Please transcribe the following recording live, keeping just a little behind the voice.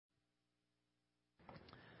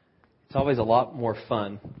It's always a lot more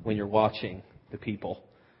fun when you're watching the people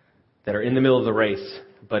that are in the middle of the race,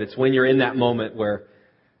 but it's when you're in that moment where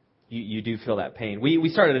you do feel that pain. We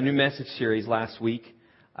started a new message series last week,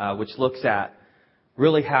 which looks at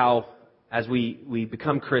really how, as we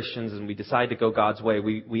become Christians and we decide to go God's way,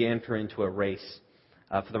 we enter into a race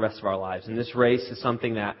for the rest of our lives. And this race is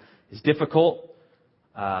something that is difficult.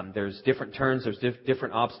 There's different turns, there's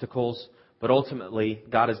different obstacles, but ultimately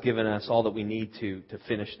God has given us all that we need to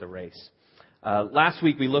finish the race. Last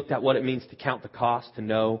week we looked at what it means to count the cost, to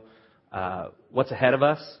know what's ahead of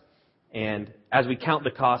us, and as we count the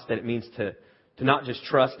cost, that it means to not just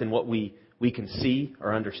trust in what we can see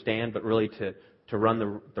or understand, but really to run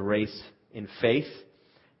the race in faith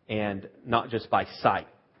and not just by sight.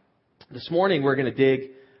 This morning we're going to dig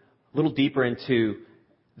a little deeper into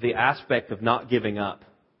the aspect of not giving up.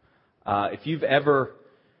 If you've ever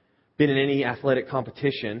been in any athletic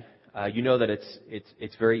competition, you know that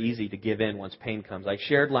it's very easy to give in once pain comes. I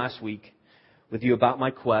shared last week with you about my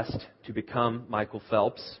quest to become Michael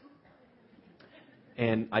Phelps,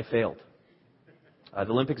 and I failed. The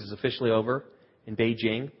Olympics is officially over in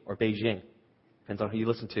Beijing, or Beijing, depends on who you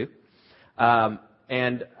listen to.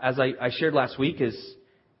 And as I shared last week,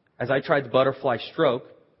 as I tried the butterfly stroke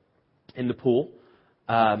in the pool,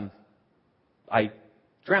 I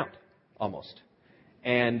drowned almost.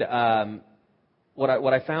 And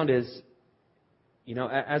what I found is, you know,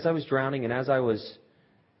 as I was drowning and as I was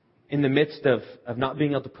in the midst of not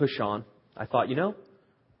being able to push on, I thought, you know,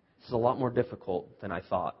 this is a lot more difficult than I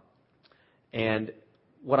thought. And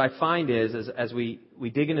what I find is as we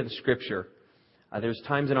dig into the Scripture, there's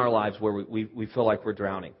times in our lives where we feel like we're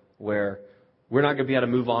drowning, where we're not going to be able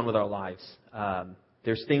to move on with our lives.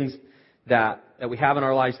 There's things that we have in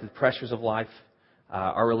our lives, the pressures of life.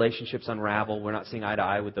 Our relationships unravel. We're not seeing eye to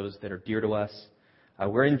eye with those that are dear to us.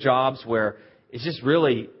 We're in jobs where it's just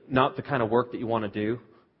really not the kind of work that you want to do.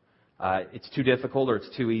 It's too difficult or it's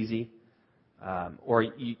too easy. Or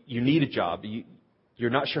you need a job. You're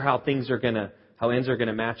not sure how ends are going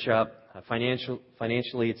to match up.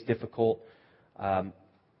 Financially, it's difficult.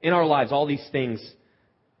 In our lives, all these things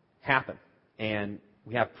happen, and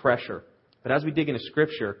we have pressure. But as we dig into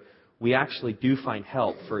Scripture, we actually do find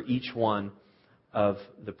help for each one of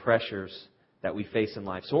the pressures that we face in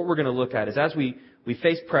life. So what we're going to look at is as we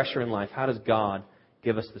face pressure in life, how does God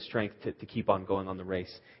give us the strength to keep on going on the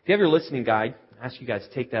race? If you have your listening guide, I ask you guys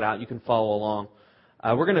to take that out. You can follow along.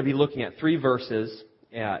 We're going to be looking at 3 verses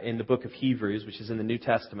in the book of Hebrews, which is in the New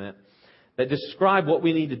Testament, that describe what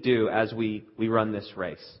we need to do as we run this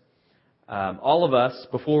race. All of us,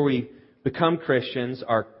 before we become Christians,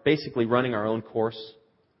 are basically running our own course.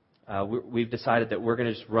 We've decided that we're going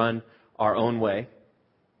to just run our own way.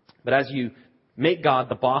 But as you make God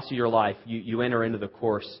the boss of your life, you enter into the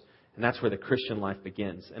course, and that's where the Christian life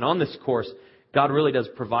begins. And on this course, God really does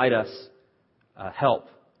provide us help,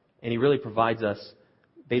 and He really provides us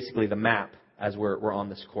basically the map as we're on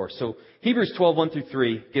this course. So Hebrews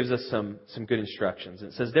 12:1-3 gives us some good instructions.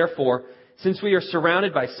 It says, "Therefore, since we are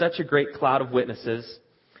surrounded by such a great cloud of witnesses,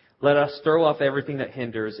 let us throw off everything that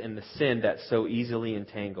hinders and the sin that so easily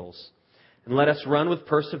entangles. And let us run with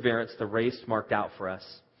perseverance the race marked out for us.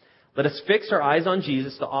 Let us fix our eyes on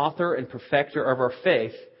Jesus, the author and perfecter of our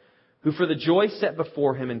faith, who for the joy set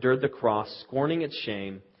before Him endured the cross, scorning its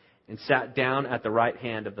shame, and sat down at the right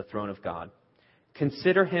hand of the throne of God.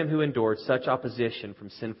 Consider Him who endured such opposition from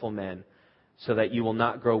sinful men, so that you will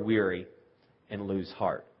not grow weary and lose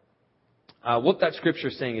heart." What that Scripture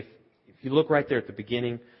is saying, if you look right there at the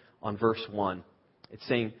beginning on verse 1, it's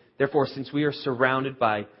saying, "Therefore, since we are surrounded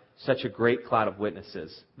by such a great cloud of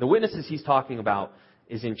witnesses." The witnesses he's talking about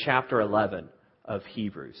is in chapter 11 of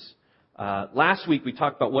Hebrews. Last week we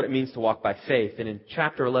talked about what it means to walk by faith. And in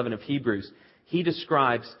chapter 11 of Hebrews, he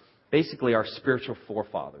describes basically our spiritual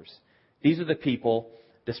forefathers. These are the people,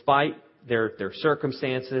 despite their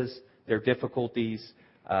circumstances, their difficulties,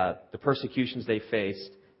 the persecutions they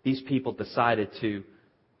faced, these people decided to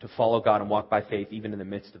follow God and walk by faith even in the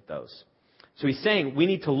midst of those. So he's saying we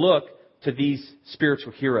need to look to these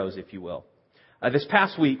spiritual heroes, if you will. This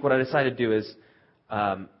past week, what I decided to do is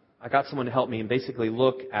I got someone to help me and basically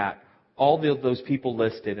look at all those people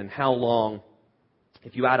listed and how long,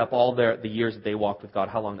 if you add up all the years that they walked with God,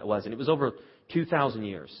 how long that was. And it was over 2,000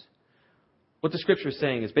 years. What the Scripture is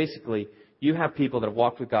saying is basically you have people that have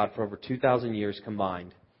walked with God for over 2,000 years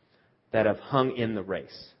combined that have hung in the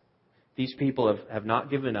race. These people have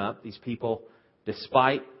not given up. These people,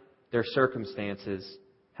 despite their circumstances,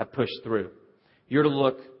 have pushed through. You're to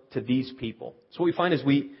look to these people. So what we find is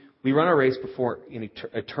we run our race before an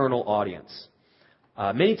eternal audience.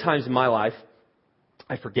 Many times in my life,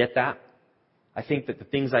 I forget that. I think that the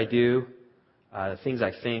things I do, the things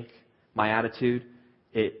I think, my attitude,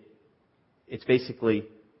 it's basically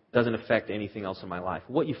doesn't affect anything else in my life.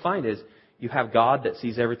 What you find is you have God that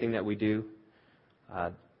sees everything that we do.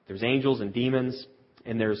 There's angels and demons,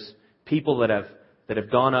 and there's people that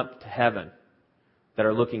have gone up to heaven that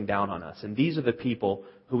are looking down on us. And these are the people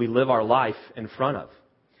who we live our life in front of.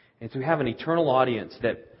 And so we have an eternal audience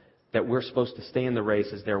that we're supposed to stay in the race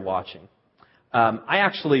as they're watching. I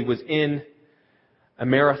actually was in a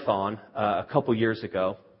marathon a couple years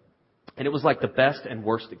ago, and it was like the best and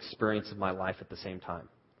worst experience of my life at the same time.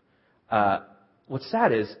 What's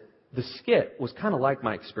sad is the skit was kind of like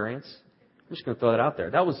my experience. I'm just going to throw that out there.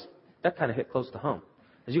 That kind of hit close to home.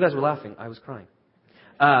 As you guys were laughing, I was crying.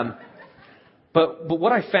 But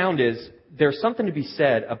what I found is there's something to be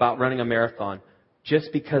said about running a marathon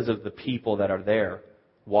just because of the people that are there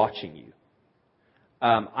watching you.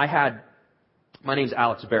 My name's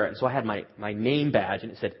Alex Barrett, and so I had my name badge,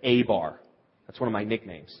 and it said A-Bar. That's one of my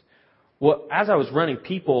nicknames. Well, as I was running,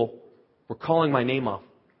 people were calling my name off.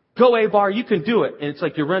 Go A-Bar, you can do it. And it's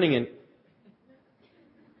like you're running and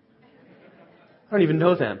I don't even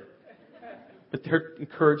know them. But they're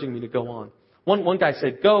encouraging me to go on. One guy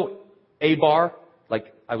said, go A-Bar,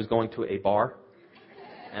 like I was going to a bar.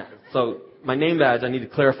 And so my name badge, I need to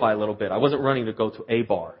clarify a little bit. I wasn't running to go to a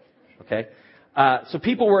bar. Okay? So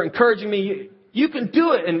people were encouraging me, you can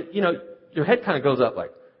do it. And, your head kind of goes up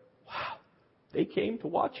like, wow, they came to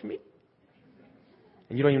watch me.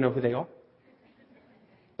 And you don't even know who they are.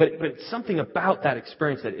 But it's something about that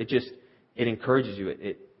experience that it encourages you.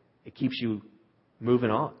 It keeps you moving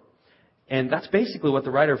on. And that's basically what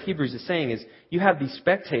the writer of Hebrews is saying is you have these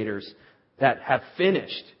spectators that have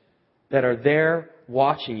finished, that are there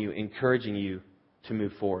watching you, encouraging you to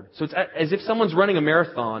move forward. So it's as if someone's running a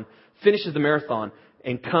marathon, finishes the marathon,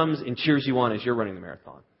 and comes and cheers you on as you're running the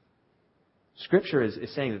marathon. Scripture is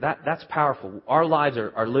saying that's powerful. Our lives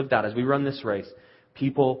are lived out as we run this race.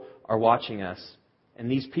 People are watching us. And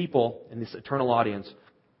these people in this eternal audience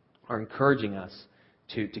are encouraging us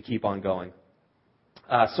to keep on going.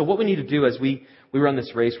 So what we need to do as we run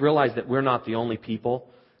this race, realize that we're not the only people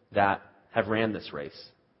that have ran this race.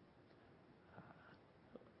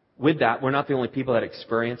 With that, we're not the only people that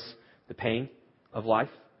experience the pain of life,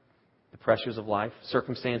 the pressures of life,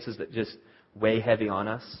 circumstances that just weigh heavy on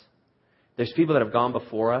us. There's people that have gone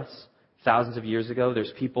before us thousands of years ago.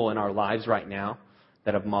 There's people in our lives right now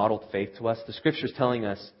that have modeled faith to us. The Scripture's telling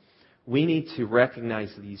us we need to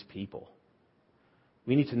recognize these people.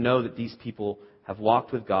 We need to know that these people have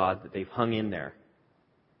walked with God, that they've hung in there.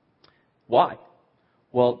 Why?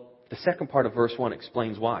 Well, the second part of verse 1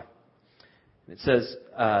 explains why. It says,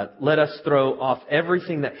 let us throw off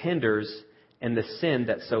everything that hinders and the sin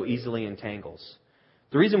that so easily entangles.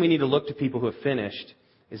 The reason we need to look to people who have finished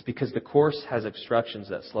is because the course has obstructions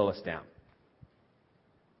that slow us down.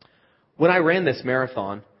 When I ran this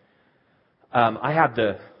marathon, I had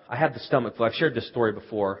the stomach flu. I've shared this story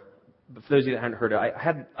before. But for those of you that hadn't heard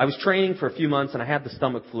it, I was training for a few months and I had the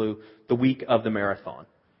stomach flu the week of the marathon,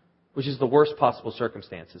 which is the worst possible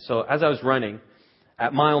circumstances. So as I was running,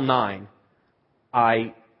 at mile 9,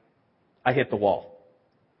 I hit the wall.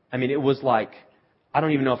 I mean, it was like, I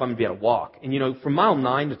don't even know if I'm going to be able to walk. And from mile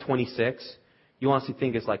 9 to 26, you honestly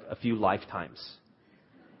think it's like a few lifetimes.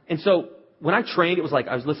 And so when I trained, it was like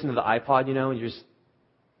I was listening to the iPod, and you're just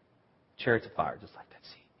chariots of fire, just like that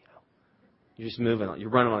scene, You're just moving on. You're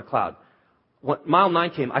running on a cloud. When mile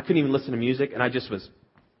 9 came, I couldn't even listen to music, and I just was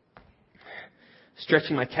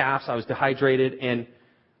stretching my calves. I was dehydrated, and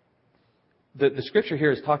the scripture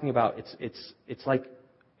here is talking about it's like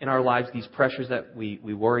in our lives these pressures that we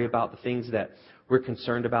worry about, the things that we're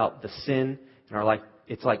concerned about, the sin in our life.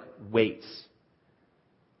 It's like weights.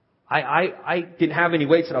 I didn't have any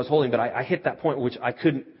weights that I was holding, but I hit that point which I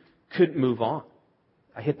couldn't move on.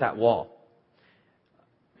 I hit that wall.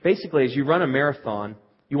 Basically, as you run a marathon,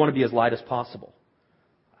 you want to be as light as possible.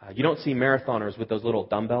 You don't see marathoners with those little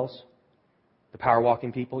dumbbells, the power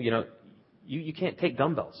walking people. You can't take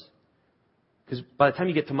dumbbells. Because by the time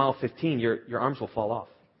you get to mile 15, your arms will fall off.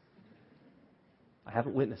 I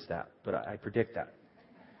haven't witnessed that, but I predict that.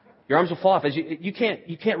 Your arms will fall off. As you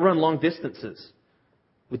can't run long distances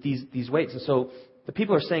with these weights. And so the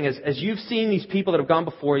people are saying, as you've seen these people that have gone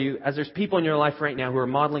before you, as there's people in your life right now who are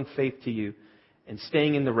modeling faith to you and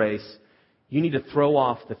staying in the race, you need to throw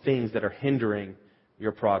off the things that are hindering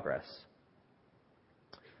your progress.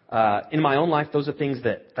 In my own life, those are things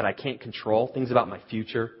that I can't control, things about my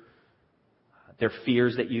future. They're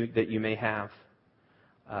fears that you may have.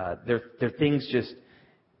 They're things just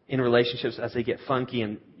in relationships as they get funky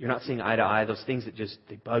and you're not seeing eye to eye, those things that just,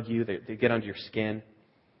 they bug you, they get under your skin.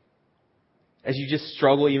 as you just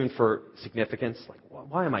struggle even for significance, like,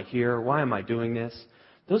 why am I here? Why am I doing this?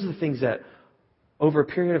 Those are the things that over a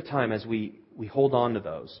period of time, as we hold on to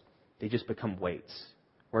those, they just become weights.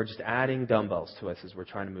 We're just adding dumbbells to us as we're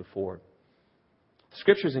trying to move forward. The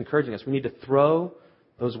Scripture is encouraging us. We need to throw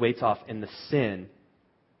those weights off in the sin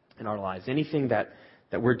in our lives. Anything that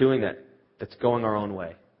we're doing that's going our own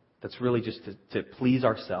way, that's really just to please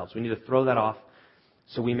ourselves. We need to throw that off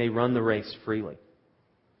so we may run the race freely.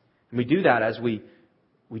 And we do that as we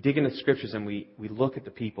dig into the Scriptures and we look at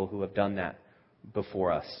the people who have done that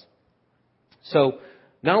before us. So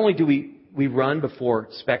not only do we run before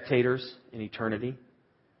spectators in eternity,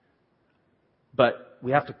 but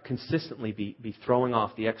we have to consistently be throwing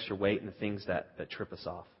off the extra weight and the things that trip us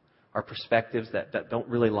off. Our perspectives that don't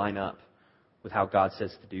really line up with how God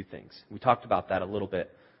says to do things. We talked about that a little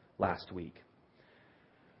bit last week.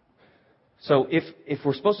 So if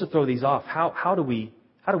we're supposed to throw these off, how do we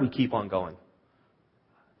keep on going?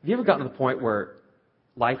 Have you ever gotten to the point where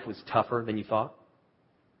life was tougher than you thought?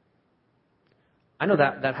 I know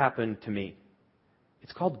that happened to me.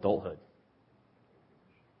 It's called adulthood.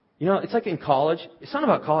 You know, it's like in college. It's not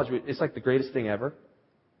about college, but it's like the greatest thing ever.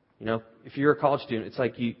 You know, if you're a college student, it's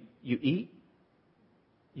like you eat,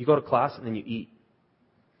 you go to class, and then you eat.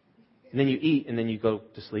 And then you eat, and then you go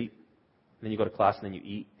to sleep. And then you go to class, and then you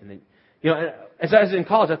eat. And then, you know, as I was in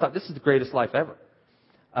college, I thought, this is the greatest life ever.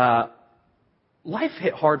 Life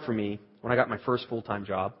hit hard for me when I got my first full-time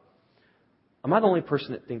job. Am I the only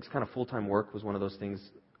person that thinks kind of full-time work was one of those things?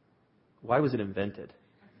 Why was it invented?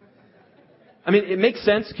 I mean, it makes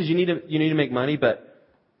sense because you need to make money, but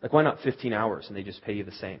like, why not 15 hours and they just pay you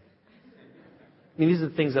the same? I mean, these are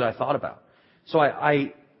the things that I thought about. So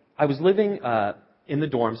I was living in the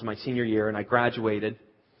dorms my senior year, and I graduated,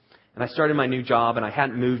 and I started my new job, and I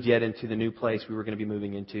hadn't moved yet into the new place we were going to be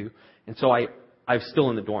moving into, and so I was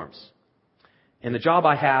still in the dorms. And the job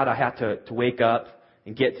I had to wake up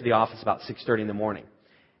and get to the office about 6:30 in the morning,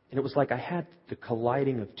 and it was like I had the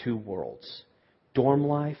colliding of two worlds: dorm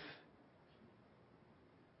life,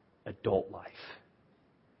 adult life.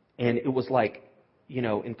 And it was like, you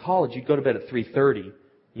know, in college, you'd go to bed at 3:30,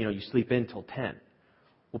 you know, you sleep in till 10.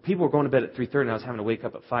 Well, people were going to bed at 3:30, and I was having to wake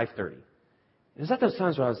up at 5:30. And it was at those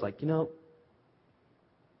times where I was like, you know,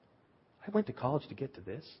 I went to college to get to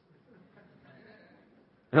this.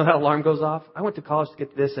 You know, that alarm goes off. I went to college to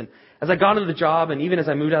get to this. And as I got into the job, and even as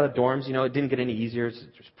I moved out of the dorms, you know, it didn't get any easier. It's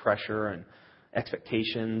just pressure and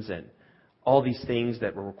expectations and all these things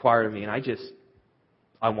that were required of me. And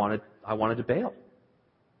I wanted to bail.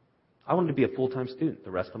 I wanted to be a full-time student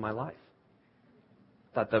the rest of my life.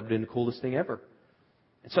 I thought that would have been the coolest thing ever.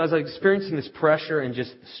 And so as I was experiencing this pressure and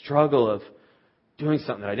just the struggle of doing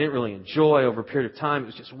something that I didn't really enjoy over a period of time, it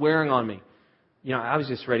was just wearing on me. You know, I was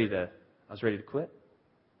ready to quit.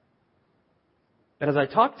 But as I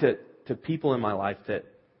talked to people in my life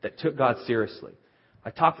that took God seriously,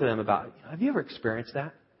 I talked to them about, have you ever experienced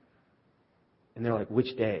that? And they're like,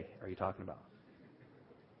 which day are you talking about?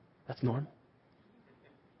 That's normal.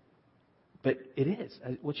 But it is.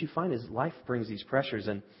 What you find is life brings these pressures.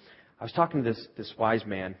 And I was talking to this wise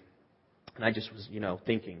man, and I just was, you know,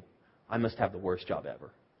 thinking, I must have the worst job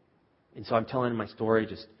ever. And so I'm telling him my story,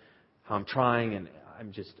 just how I'm trying, and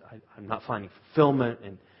I'm not finding fulfillment,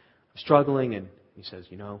 and I'm struggling. And he says,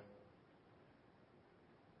 you know,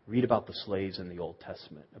 read about the slaves in the Old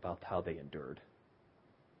Testament, about how they endured.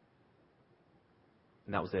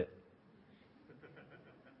 And that was it.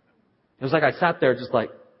 It was like I sat there just like,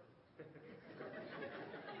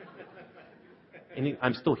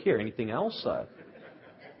 I'm still here. Anything else?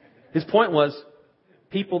 His point was,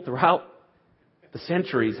 people throughout the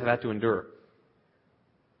centuries have had to endure.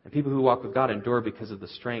 And people who walk with God endure because of the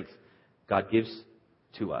strength God gives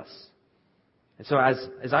to us. And so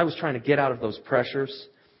as I was trying to get out of those pressures,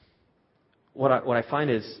 what I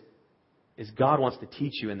find is God wants to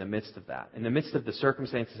teach you in the midst of that. In the midst of the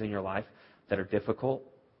circumstances in your life that are difficult,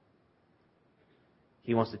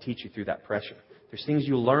 He wants to teach you through that pressure. There's things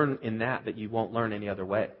you learn in that you won't learn any other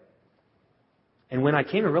way. And when I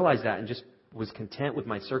came to realize that and just was content with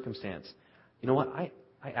my circumstance, you know what? I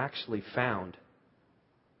actually found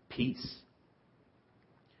peace.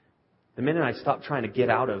 The minute I stopped trying to get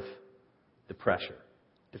out of the pressure,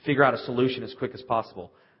 to figure out a solution as quick as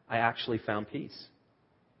possible, I actually found peace.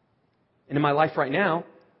 And in my life right now,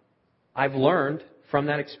 I've learned from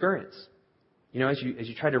that experience. You know, as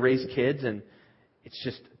you try to raise kids, and it's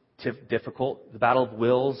just difficult, the battle of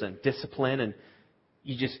wills and discipline, and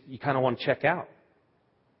you kind of want to check out.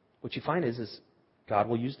 What you find is God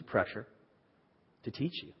will use the pressure to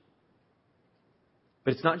teach you.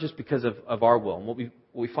 But it's not just because of our will. And what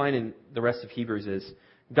we find in the rest of Hebrews is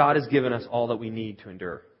God has given us all that we need to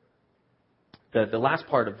endure. The last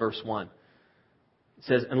part of verse 1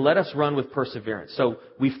 says, and let us run with perseverance. So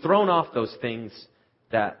we've thrown off those things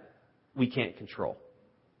that we can't control.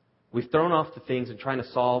 We've thrown off the things and trying to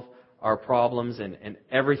solve our problems and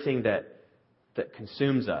everything that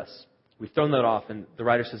consumes us. We've thrown that off, and the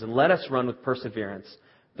writer says, and let us run with perseverance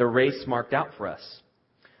the race marked out for us.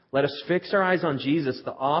 Let us fix our eyes on Jesus,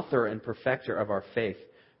 the author and perfecter of our faith,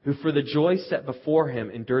 who for the joy set before him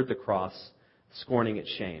endured the cross, scorning its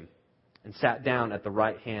shame, and sat down at the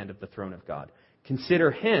right hand of the throne of God.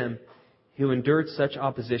 Consider him who endured such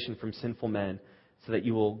opposition from sinful men, so that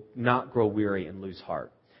you will not grow weary and lose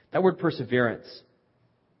heart. That word perseverance,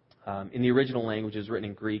 in the original language is written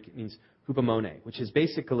in Greek. It means hupomone, which is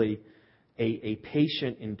basically a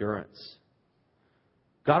patient endurance.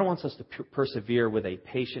 God wants us to persevere with a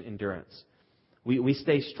patient endurance. We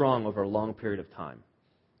stay strong over a long period of time.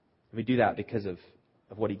 And we do that because of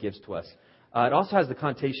what he gives to us. It also has the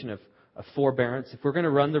connotation of forbearance. If we're going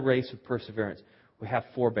to run the race with perseverance, we have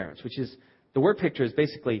forbearance, which is, the word picture is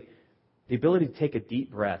basically the ability to take a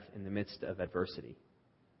deep breath in the midst of adversity.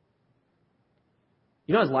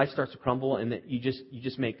 You know, as life starts to crumble and that you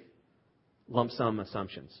just make lump sum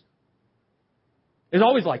assumptions. It's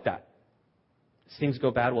always like that. As things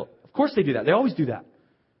go bad, well, of course they do that. They always do that.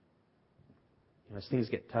 You know, as things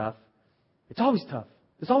get tough, it's always tough.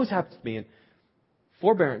 This always happens to me. And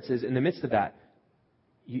forbearance is, in the midst of that,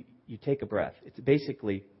 you take a breath. It's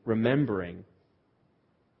basically remembering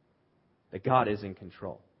that God is in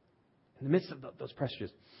control. In the midst of those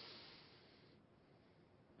pressures,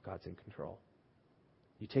 God's in control.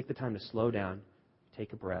 You take the time to slow down,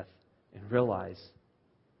 take a breath, and realize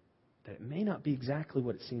that it may not be exactly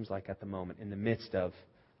what it seems like at the moment in the midst of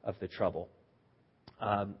the trouble.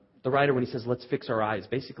 The writer, when he says, let's fix our eyes,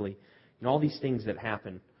 basically, all these things that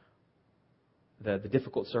happen, the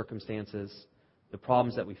difficult circumstances, the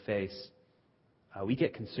problems that we face, we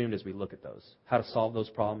get consumed as we look at those. How to solve those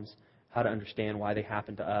problems, how to understand why they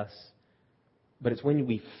happen to us. But it's when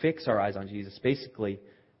we fix our eyes on Jesus, basically,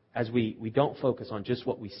 as we don't focus on just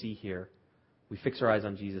what we see here, we fix our eyes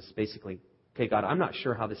on Jesus, basically, okay, God, I'm not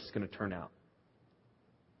sure how this is going to turn out.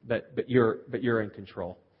 But you're in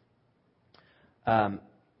control.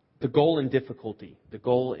 The goal in difficulty, the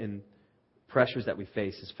goal in pressures that we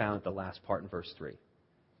face is found at the last part in verse 3.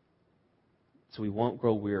 So we won't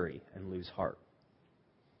grow weary and lose heart.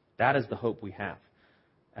 That is the hope we have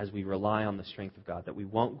as we rely on the strength of God, that we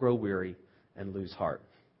won't grow weary and lose heart.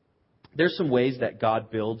 There's some ways that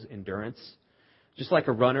God builds endurance. Just like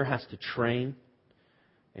a runner has to train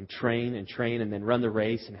and train and train and then run the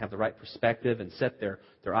race and have the right perspective and set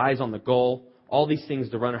their eyes on the goal. All these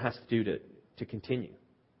things the runner has to do to continue.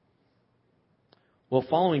 Well,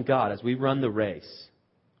 following God, as we run the race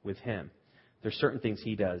with Him, there's certain things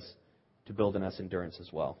He does to build in us endurance as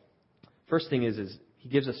well. First thing is He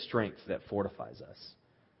gives us strength that fortifies us.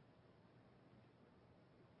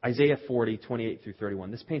 Isaiah 40, 28 through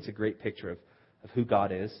 31. This paints a great picture of who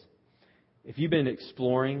God is. If you've been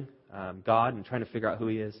exploring God and trying to figure out who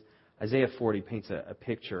He is, Isaiah 40 paints a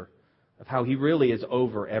picture of how He really is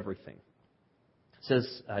over everything. It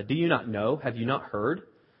says, do you not know? Have you not heard?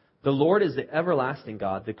 The Lord is the everlasting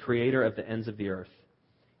God, the creator of the ends of the earth.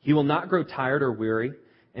 He will not grow tired or weary,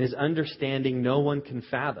 and His understanding no one can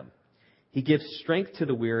fathom. He gives strength to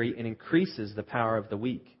the weary and increases the power of the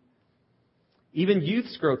weak. Even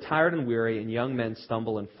youths grow tired and weary, and young men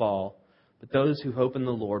stumble and fall. But those who hope in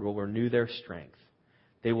the Lord will renew their strength.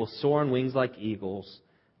 They will soar on wings like eagles.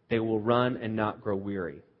 They will run and not grow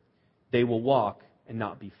weary. They will walk and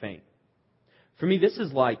not be faint. For me, this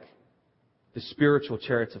is like the spiritual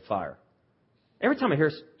chariots of fire. Every time I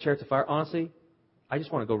hear chariots of fire, honestly, I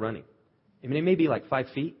just want to go running. I mean, it may be like 5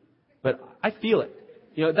 feet, but I feel it.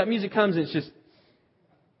 You know, that music comes and it's just,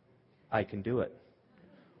 I can do it.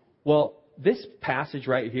 Well, this passage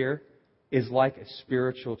right here is like a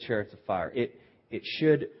spiritual chariot of fire. It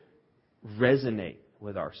should resonate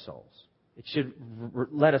with our souls. It should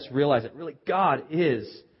let us realize that really God is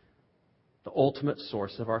the ultimate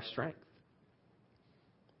source of our strength.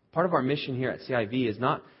 Part of our mission here at CIV is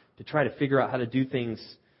not to try to figure out how to do things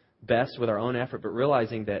best with our own effort, but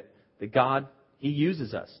realizing that God, He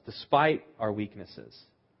uses us despite our weaknesses.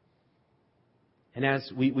 And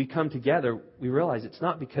as we come together, we realize it's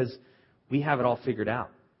not because we have it all figured out.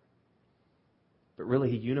 But really,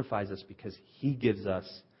 He unifies us because He gives us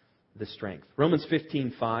the strength. Romans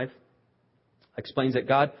 15:5 explains that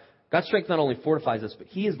God's strength not only fortifies us, but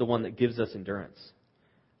He is the one that gives us endurance.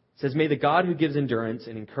 It says, may the God who gives endurance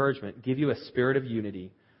and encouragement give you a spirit of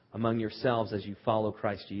unity among yourselves as you follow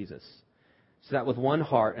Christ Jesus, so that with one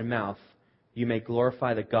heart and mouth you may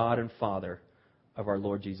glorify the God and Father of our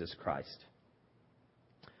Lord Jesus Christ.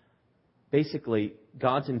 Basically,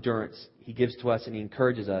 God's endurance, He gives to us and He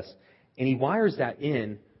encourages us, and He wires that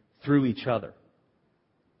in through each other.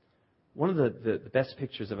 One of the best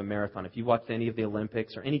pictures of a marathon, if you watch any of the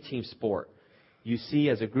Olympics or any team sport, you see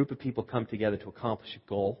as a group of people come together to accomplish a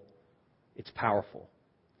goal, it's powerful.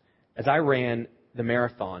 As I ran the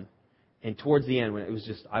marathon, and towards the end, when it was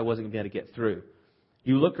just, I wasn't going to be able to get through,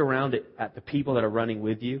 you look around at the people that are running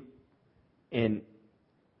with you, and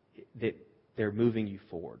they're moving you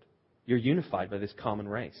forward. You're unified by this common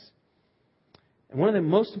race. And one of the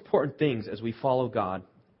most important things as we follow God,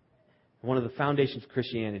 one of the foundations of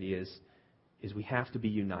Christianity is we have to be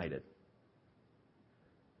united.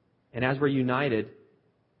 And as we're united,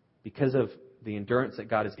 because of the endurance that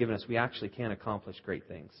God has given us, we actually can accomplish great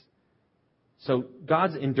things. So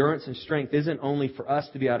God's endurance and strength isn't only for us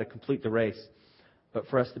to be able to complete the race, but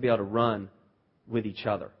for us to be able to run with each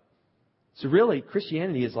other. So really,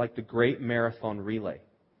 Christianity is like the great marathon relay.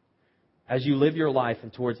 As you live your life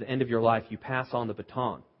and towards the end of your life, you pass on the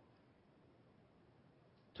baton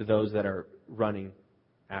to those that are running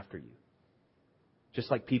after you. Just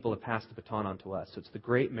like people have passed the baton on to us. So it's the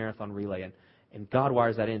great marathon relay. And God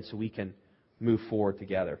wires that in so we can move forward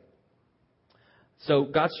together. So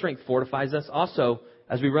God's strength fortifies us. Also,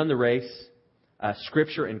 as we run the race,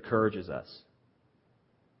 Scripture encourages us.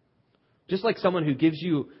 Just like someone who gives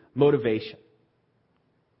you motivation.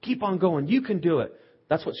 Keep on going. You can do it.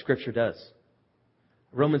 That's what Scripture does.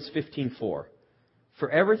 Romans 15:4. For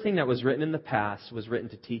everything that was written in the past was written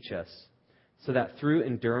to teach us, so that through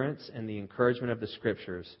endurance and the encouragement of the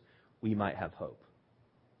Scriptures, we might have hope.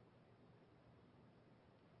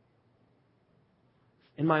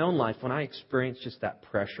 In my own life, when I experience just that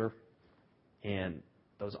pressure and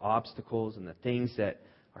those obstacles and the things that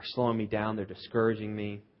are slowing me down, they're discouraging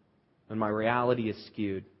me, when my reality is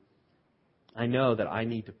skewed, I know that I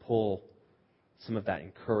need to pull some of that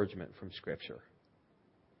encouragement from Scripture.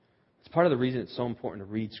 It's part of the reason it's so important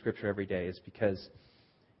to read Scripture every day is because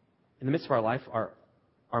in the midst of our life,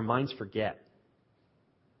 our minds forget.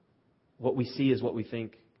 What we see is what we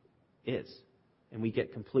think is. And we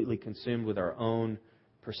get completely consumed with our own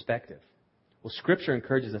perspective. Well, Scripture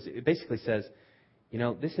encourages us. It basically says,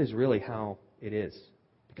 this is really how it is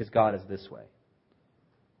because God is this way.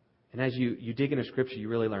 And as you dig into Scripture, you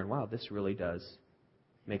really learn, wow, this really does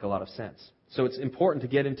make a lot of sense. So it's important to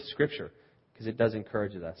get into Scripture because it does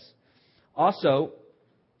encourage us. Also,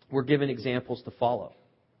 we're given examples to follow.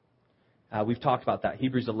 We've talked about that.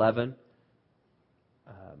 Hebrews 11.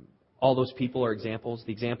 All those people are examples.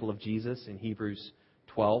 The example of Jesus in Hebrews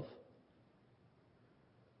 12.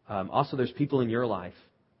 Also, there's people in your life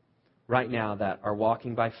right now that are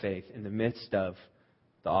walking by faith in the midst of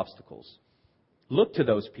the obstacles. Look to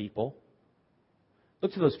those people.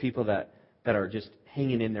 Look to those people that are just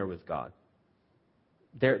hanging in there with God.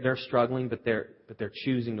 They're struggling, but they're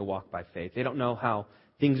choosing to walk by faith. They don't know how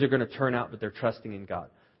things are going to turn out, but they're trusting in God.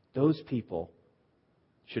 Those people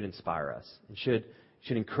should inspire us and should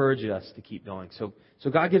encourage us to keep going. So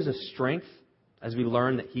God gives us strength as we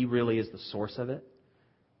learn that He really is the source of it.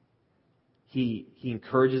 He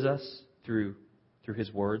encourages us through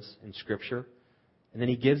His words in Scripture. And then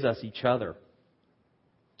He gives us each other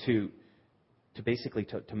to basically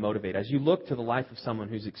motivate. As you look to the life of someone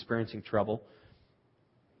who's experiencing trouble,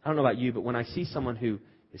 I don't know about you, but when I see someone who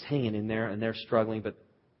is hanging in there and they're struggling, but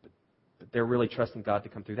they're really trusting God to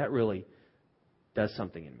come through, that really does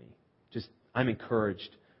something in me. I'm encouraged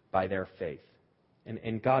by their faith.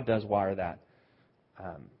 And God does wire that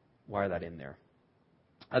in there.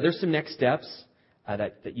 There's some next steps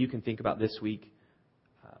that you can think about this week.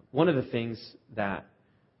 One of the things that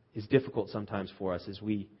is difficult sometimes for us is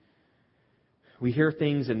we hear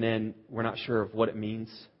things and then we're not sure of what it means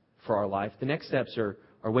for our life. The next steps are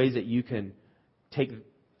ways that you can take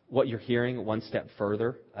what you're hearing one step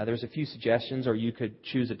further. There's a few suggestions, or you could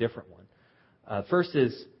choose a different one. First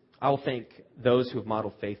is, I will thank those who have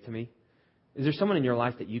modeled faith to me. Is there someone in your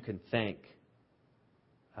life that you can thank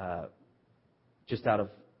just out of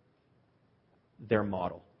their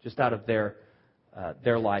model, just out of their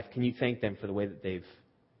life? Can you thank them for the way that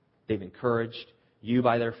they've encouraged you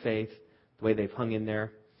by their faith, the way they've hung in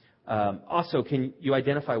there? Also, can you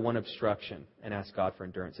identify one obstruction and ask God for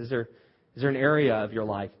endurance? Is there an area of your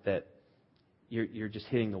life that you're just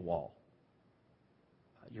hitting the wall?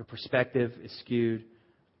 Your perspective is skewed.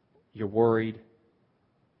 You're worried.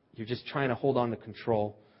 You're just trying to hold on to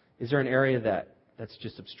control. Is there an area that's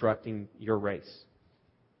just obstructing your race?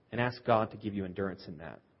 And ask God to give you endurance in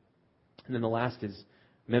that. And then the last is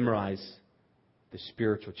memorize the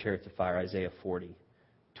spiritual chariots of fire, Isaiah 40,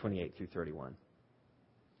 28 through 31.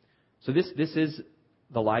 So this is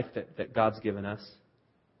the life that God's given us,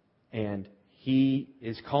 and He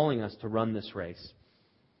is calling us to run this race.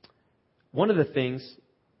 One of the things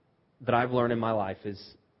that I've learned in my life is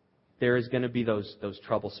there is going to be those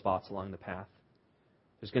trouble spots along the path.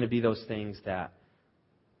 There's going to be those things that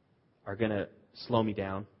are going to slow me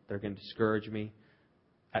down. They're going to discourage me.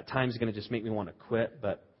 At times, going to just make me want to quit.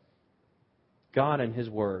 But God and His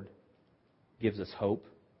Word gives us hope.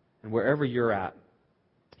 And wherever you're at,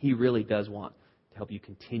 He really does want to help you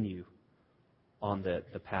continue on the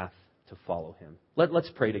path to follow Him. Let's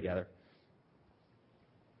pray together.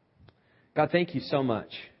 God, thank you so much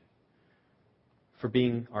for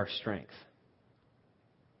being our strength.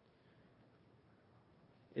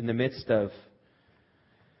 In the midst of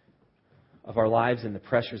our lives and the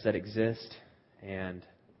pressures that exist and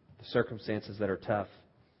the circumstances that are tough,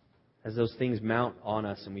 as those things mount on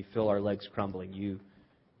us and we feel our legs crumbling,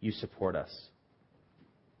 you support us.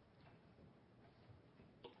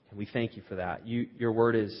 And we thank you for that. Your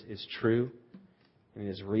word is true and it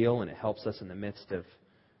is real, and it helps us in the midst of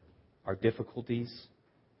our difficulties,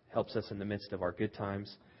 helps us in the midst of our good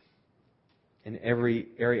times, in every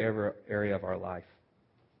area of our life.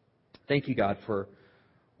 Thank you, God, for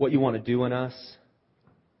what you want to do in us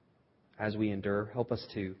as we endure. Help us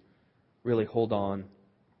to really hold on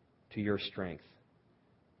to your strength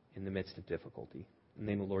in the midst of difficulty. In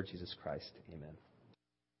the name of the Lord Jesus Christ, amen.